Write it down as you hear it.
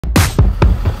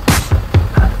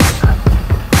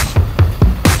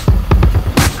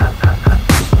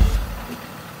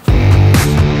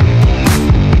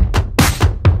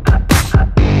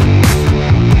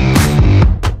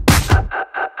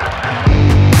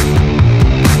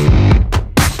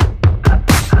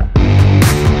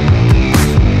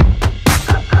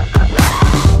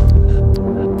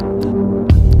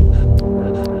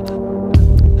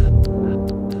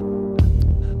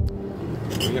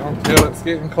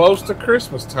getting close to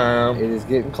Christmas time. It is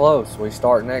getting close. We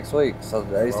start next week, so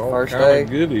today's the first kind day. Of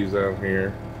goodies out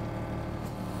here.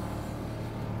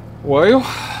 Well,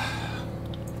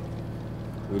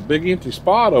 the big empty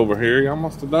spot over here, y'all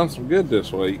must have done some good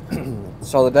this week.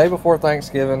 So the day before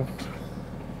Thanksgiving,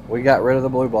 we got rid of the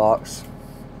blue box,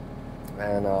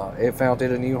 and it found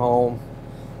it a new home.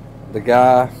 The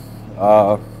guy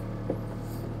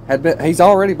he's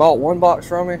already bought one box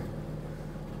from me.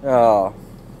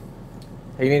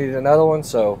 He needed another one,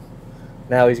 so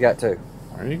now he's got two.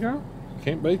 There you go.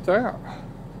 Can't beat that.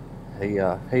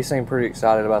 He seemed pretty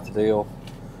excited about the deal,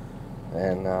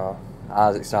 and I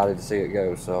was excited to see it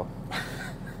go. So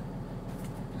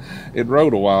it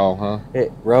rode a while, huh?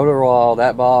 It rode a while.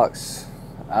 That box,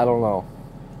 I don't know,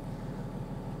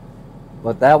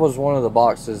 but that was one of the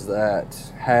boxes that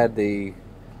had the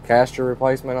caster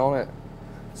replacement on it.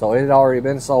 So it had already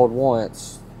been sold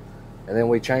once, and then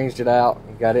we changed it out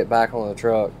and got it back on the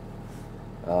truck.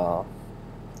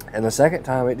 And the second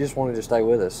time, it just wanted to stay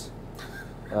with us.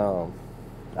 I don't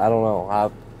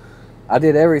know. I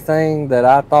did everything that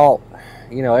I thought.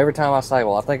 You know, every time I say,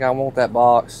 well, I think I want that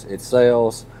box, it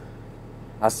sells.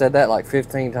 I said that like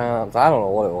 15 times. I don't know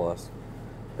what it was.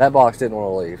 That box didn't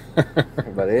want to leave.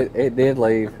 But it did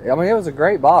leave. I mean, it was a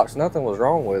great box. Nothing was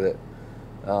wrong with it.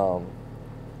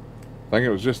 Think it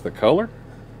was just the color?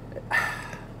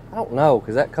 I don't know,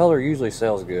 because that color usually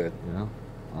sells good. Yeah,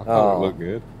 I thought it looked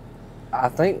good. I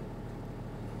think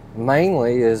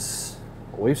mainly is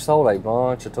we've sold a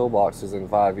bunch of toolboxes in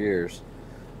 5 years,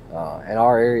 and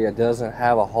our area doesn't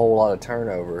have a whole lot of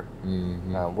turnover.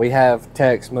 Mm-hmm. We have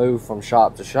techs move from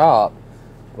shop to shop,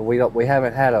 but we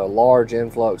haven't had a large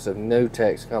influx of new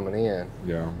techs coming in.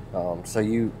 Yeah. So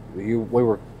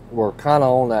we're kind of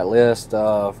on that list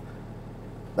of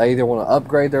they either want to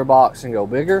upgrade their box and go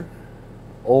bigger,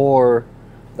 or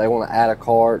they want to add a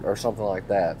cart or something like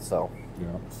that. So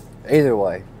yeah. Either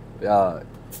way,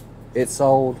 it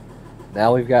sold.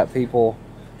 Now we've got people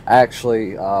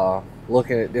actually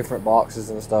looking at different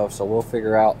boxes and stuff, so we'll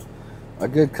figure out a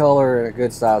good color and a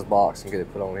good size box and get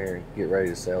it put on here and get ready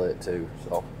to sell it too.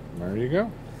 So there you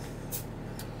go.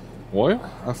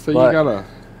 Well, I see you got a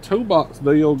toolbox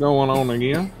deal going on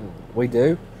again. We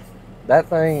do. That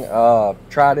thing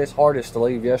tried its hardest to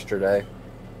leave yesterday,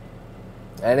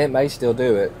 and it may still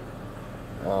do it.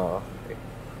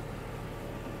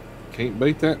 Can't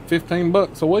beat that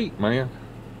 $15 a week, man.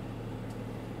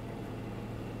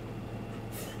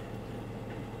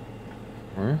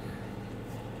 Well,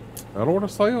 that ought to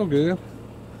sell good.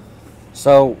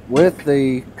 So with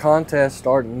the contest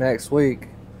starting next week,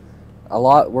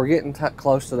 we're getting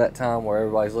close to that time where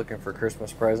everybody's looking for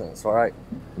Christmas presents, all right?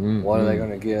 Mm-hmm. What are they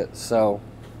going to get? So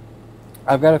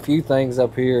I've got a few things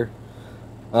up here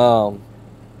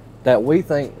that we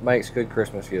think makes good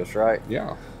Christmas gifts, right?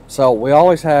 Yeah. So we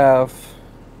always have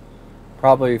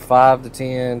probably 5 to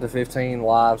 10 to 15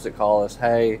 wives that call us,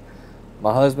 hey,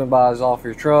 my husband buys off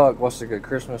your truck, what's a good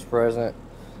Christmas present?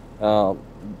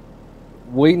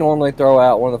 We normally throw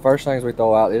out, one of the first things we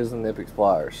throw out is the Nipix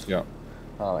pliers. Yeah.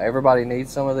 Everybody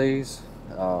needs some of these.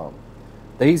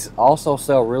 These also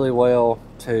sell really well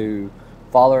to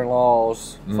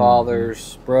father-in-laws,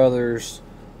 fathers, brothers.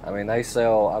 I mean, they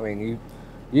sell, I mean,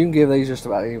 you can give these just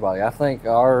about anybody. I think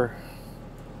our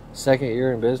second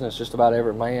year in business, just about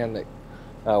every man that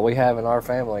we have in our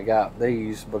family got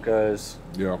these because,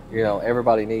 you know,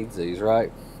 everybody needs these,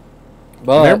 right?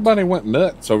 But and everybody went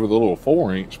nuts over the little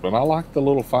 4-inch, but I like the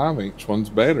little 5-inch ones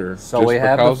better. So just we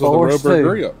have because the of the 4s rubber too.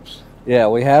 grips. Yeah,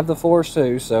 we have the 4s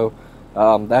too. So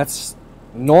that's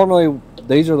normally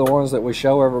these are the ones that we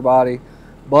show everybody.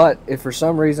 But if for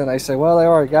some reason they say, well, they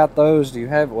already got those, do you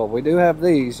have? Well, we do have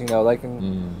these. You know, they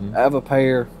can have a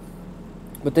pair.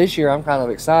 But this year I'm kind of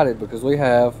excited because we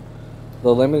have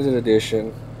the limited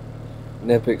edition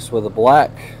Nipix with the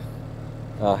black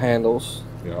handles.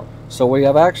 Yeah. So we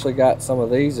have actually got some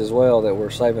of these as well that we're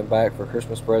saving back for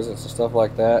Christmas presents and stuff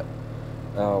like that.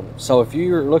 So if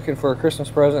you're looking for a Christmas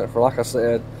present for, like I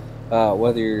said,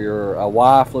 whether you're a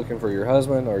wife looking for your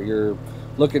husband or you're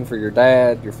looking for your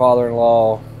dad, your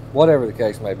father-in-law, whatever the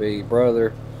case may be,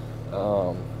 brother,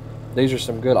 these are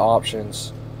some good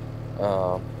options,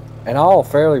 and all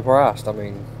fairly priced. I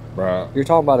mean, you're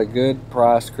talking about a good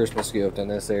priced Christmas gift in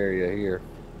this area here.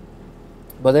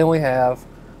 But then we have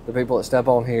the people that step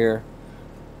on here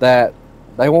that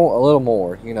they want a little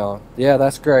more, you know. Yeah,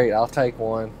 that's great, I'll take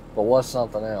one, but what's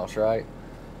something else, right?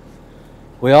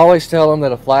 We always tell them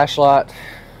that a flashlight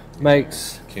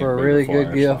makes for a really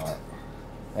good gift.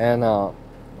 And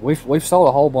we've sold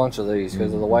a whole bunch of these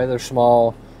because of the way they're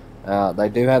small. They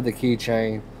do have the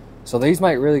keychain. So these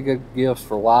make really good gifts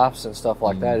for wives and stuff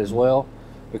like that as well.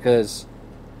 because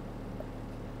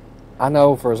I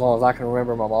know for as long as I can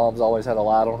remember, my mom's always had a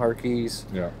light on her keys.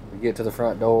 Yeah. You get to the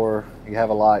front door, you have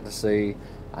a light to see.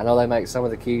 I know they make some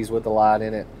of the keys with the light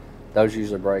in it. Those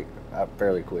usually break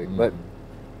fairly quick. Mm-hmm. But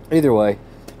either way,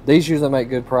 these usually make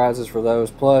good prizes for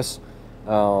those. Plus,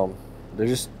 they're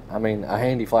just, I mean, a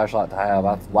handy flashlight to have.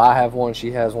 Mm-hmm. I have one,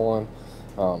 she has one.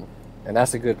 And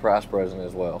that's a good prize present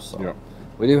as well. So yep.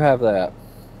 We do have that.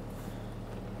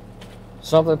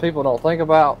 Something people don't think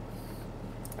about,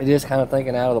 it is kind of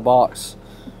thinking out of the box.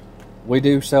 We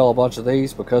do sell a bunch of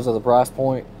these because of the price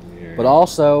point, but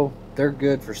also they're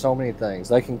good for so many things.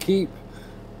 They can keep,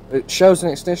 it shows an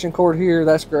extension cord here,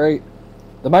 that's great.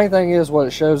 The main thing is what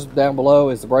it shows down below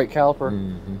is the brake caliper.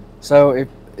 Mm-hmm. So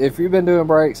if you've been doing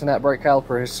brakes and that brake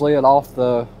caliper has slid off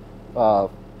the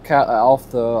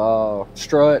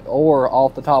strut or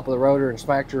off the top of the rotor and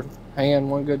smacked your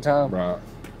hand one good time, right,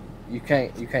 you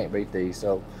can't beat these.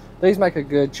 So these make a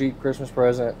good cheap Christmas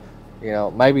present, you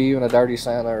know, maybe even a dirty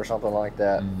Santa or something like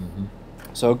that. Mm-hmm.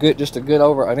 So just a good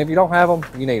over, and if you don't have them,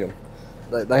 you need them.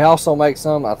 They also make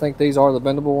some, I think these are the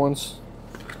bendable ones.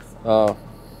 Do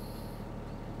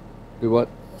what?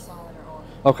 The solid or orange.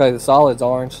 Okay, the solid's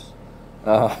orange.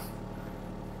 I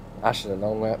should have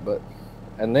known that, but,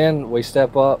 and then we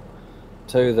step up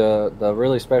to the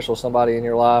really special somebody in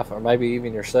your life, or maybe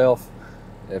even yourself,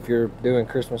 if you're doing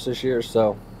Christmas this year.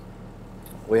 So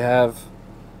we have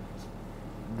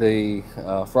the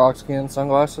frog skin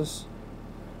sunglasses.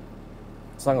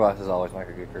 Sunglasses always make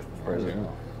a good Christmas present. Yeah.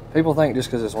 People think just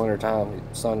because it's winter time,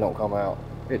 the sun don't come out.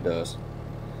 It does.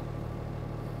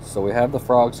 So we have the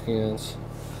frog skins,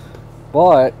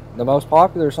 but the most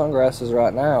popular sunglasses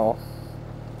right now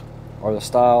are the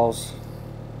styles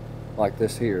like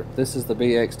this here. This is the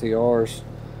BXTRs.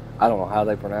 I don't know how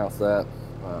they pronounce that.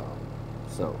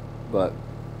 But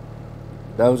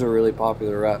those are really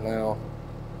popular right now.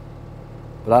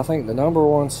 But I think the number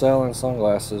one selling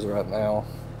sunglasses right now,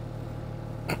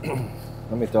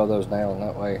 let me throw those down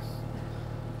that way.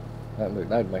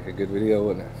 That'd make a good video,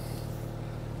 wouldn't it?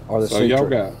 Or the so y'all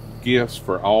got gifts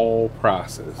for all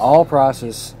prices. All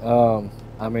prices.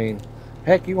 I mean,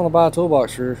 heck, you want to buy a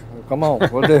toolbox? Sure, come on,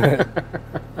 we'll do it.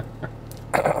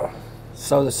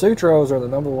 So the Sutros are the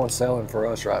number one selling for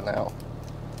us right now.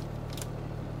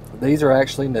 These are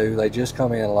actually new. They just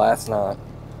come in last night.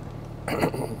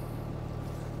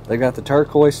 They got the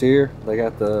turquoise here. They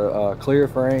got the clear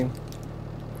frame.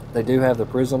 They do have the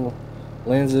prism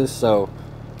lenses. So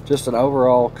just an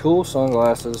overall cool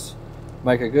sunglasses.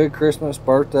 Make a good Christmas,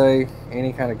 birthday,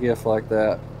 any kind of gift like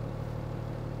that.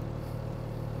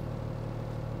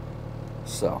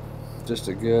 So just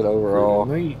a good overall.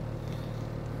 Neat.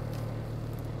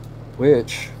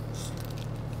 Which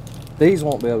these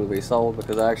won't be able to be sold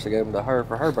because I actually gave them to her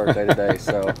for her birthday today.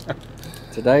 So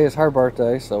today is her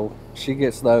birthday, so she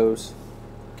gets those.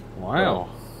 Wow.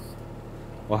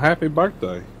 Well, happy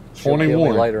birthday. She'll 21.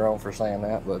 kill me later on for saying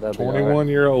that, but that'd be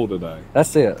 21-year-old today.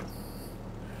 That's it.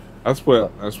 That's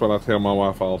what I tell my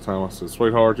wife all the time. I said,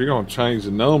 sweetheart, you're going to change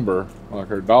the number. Like,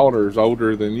 her daughter's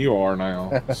older than you are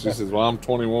now. She says, well, I'm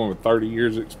 21 with 30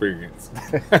 years experience.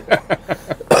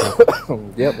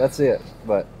 Yep, that's it.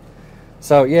 But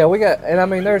so yeah, we got, and I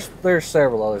mean, there's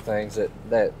several other things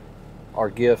that are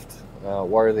gift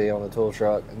worthy on the tool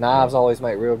truck. Knives always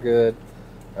make real good.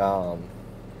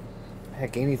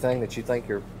 Heck, anything that you think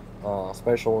you're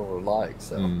special one would like.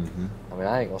 So I mean,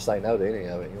 I ain't gonna say no to any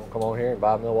of it. You want to come on here and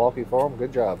buy Milwaukee for them?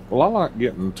 Good job. Well, I like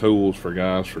getting tools for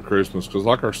guys for Christmas because,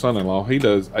 like our son-in-law, he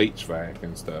does HVAC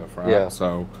and stuff, right? Yeah.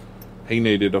 So he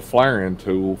needed a flaring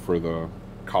tool for the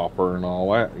copper and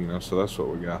all that, you know. So that's what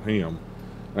we got him.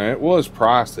 Now, it was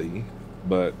pricey,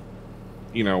 but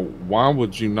you know, why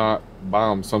would you not buy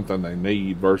them something they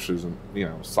need versus, you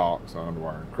know, socks,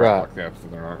 underwear, and crap like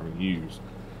that they're not going to use?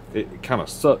 It kind of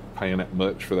sucked paying that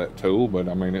much for that tool, but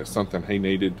I mean, it's something he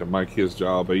needed to make his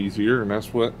job easier, and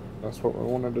that's what we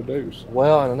wanted to do. So.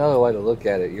 Well, and another way to look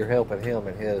at it, you're helping him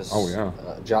in his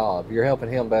job. You're helping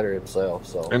him better himself.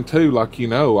 So. And two, like, you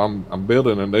know, I'm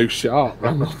building a new shop.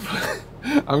 I'm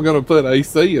gonna put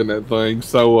AC in that thing,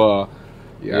 so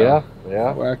yeah.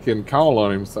 Well, I can call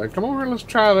on him and say, "Come over, let's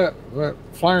try that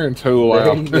flaring tool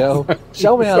out." There you go.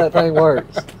 Show me how that thing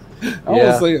works. I want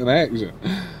to see it in action.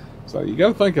 So you got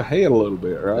to think ahead a little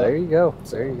bit, right? There you go.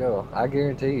 There you go. I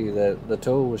guarantee you that the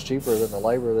tool was cheaper than the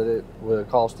labor that it would have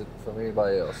costed from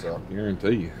anybody else. So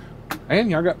guarantee you. And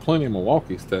y'all got plenty of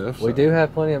Milwaukee stuff. So. We do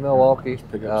have plenty of Milwaukee. Let's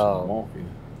pick up some Milwaukee.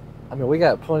 I mean, we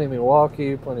got plenty of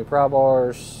Milwaukee, plenty of pry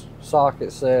bars,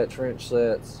 socket sets, wrench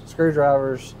sets,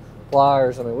 screwdrivers,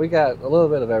 pliers. I mean, we got a little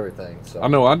bit of everything. So I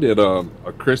know I did a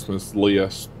Christmas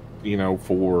list you know,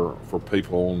 for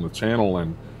people on the channel.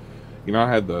 And you know,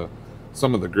 I had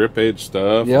some of the grip edge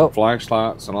stuff, Yep. and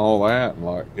flashlights and all that, and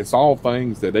like, it's all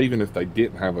things that even if they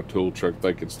didn't have a tool truck,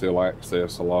 they could still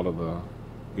access a lot of the,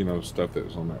 you know, stuff that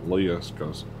was on that list.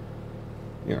 Because,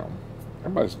 you know,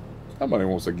 nobody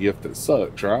wants a gift that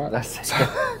sucks, right? That's it.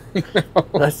 So, you know?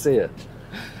 That's it.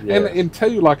 Yeah. And tell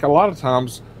you, like, a lot of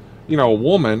times, you know, a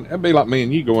woman, it'd be like me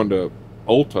and you going to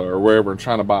Ulta or wherever and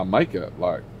trying to buy makeup.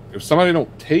 Like, if somebody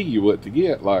don't tell you what to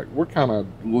get, like, we're kind of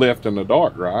left in the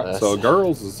dark, right? So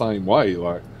girls the same way.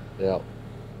 Like, yeah,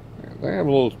 they have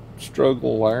a little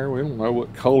struggle there. We don't know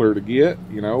what color to get,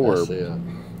 you know, or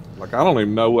like, I don't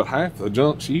even know what half the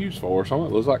junk's used for. Some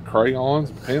of it looks like crayons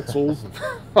and pencils and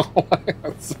all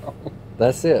that. So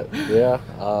that's it. Yeah.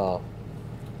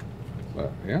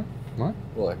 but yeah, well,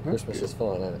 Boy, Christmas is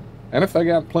fun, isn't it? and if they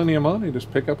got plenty of money,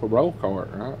 just pick up a roll cart,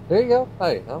 right? There you go.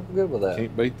 Hey, I'm good with that.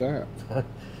 Can't beat that.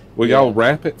 Will y'all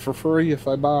wrap it for free if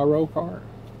they buy a roll cart?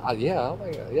 Yeah,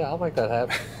 I'll make that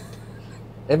happen.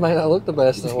 It may not look the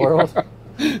best in the world.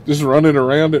 Just running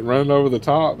around it and running over the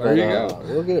top. There you go.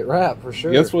 We'll get it wrapped for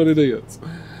sure. That's what it is.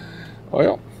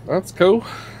 Well, that's cool.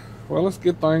 Well, let's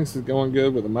get things going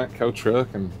good with the Matco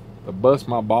truck, and the Bust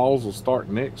My Balls will start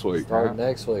next week. Start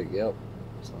next week, yep.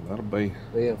 So that'll be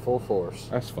in full force.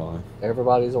 That's fun.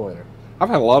 Everybody's a winner. I've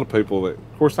had a lot of people that,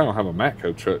 of course, they don't have a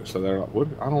Matco truck, so they're like, "What?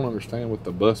 I don't understand what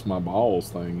the Bust My Balls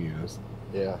thing is."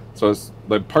 Yeah. So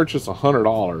they purchase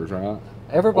 $100, right?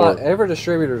 Every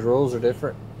distributor's rules are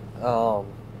different.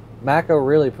 Matco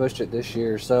really pushed it this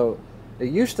year. So it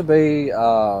used to be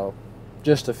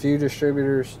just a few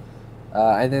distributors,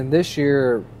 and then this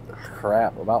year,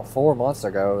 about 4 months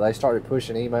ago, they started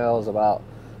pushing emails about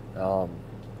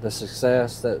the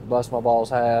success that Bust My Balls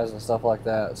has and stuff like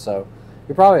that. So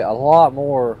you're probably a lot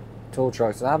more tool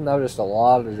trucks, and I've noticed a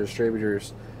lot of the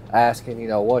distributors asking, you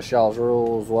know, what's y'all's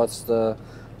rules, what's the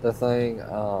thing,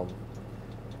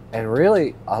 and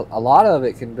really a lot of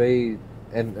it can be,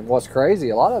 and what's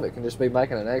crazy, a lot of it can just be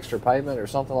making an extra payment or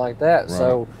something like that. Right.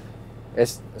 So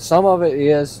some of it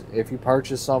is if you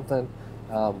purchase something,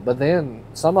 but then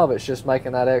some of it's just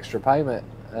making that extra payment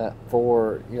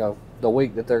for, you know, the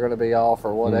week that they're going to be off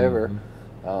or whatever.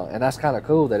 Mm-hmm. And that's kind of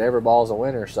cool that every ball's a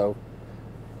winner. So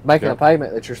making a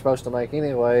payment that you're supposed to make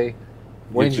anyway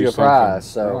wins you a prize.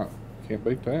 So right. Can't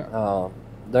beat that.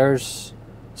 There's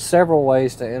several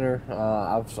ways to enter.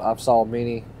 I've saw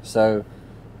many. So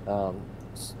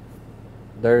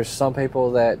there's some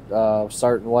people that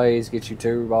certain ways get you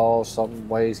 2 balls, some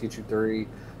ways get you 3.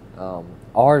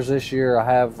 Ours this year,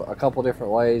 I have a couple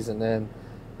different ways, and then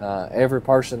every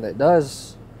person that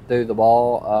does do the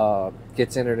ball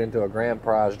gets entered into a grand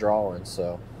prize drawing.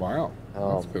 So wow,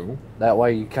 that's cool. That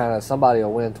way you somebody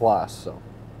will win twice. So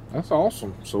that's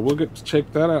awesome. So we'll get to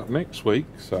check that out next week.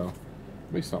 So it'll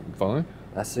be something fun.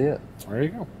 That's it. There you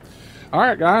go. All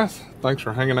right, guys. Thanks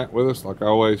for hanging out with us. Like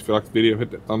always, if you like the video,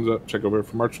 hit that thumbs up. Check over here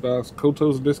for merchandise. Cool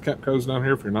tools and discount codes down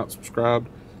here. If you're not subscribed,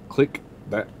 click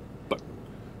that button.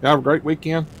 Y'all have a great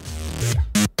weekend.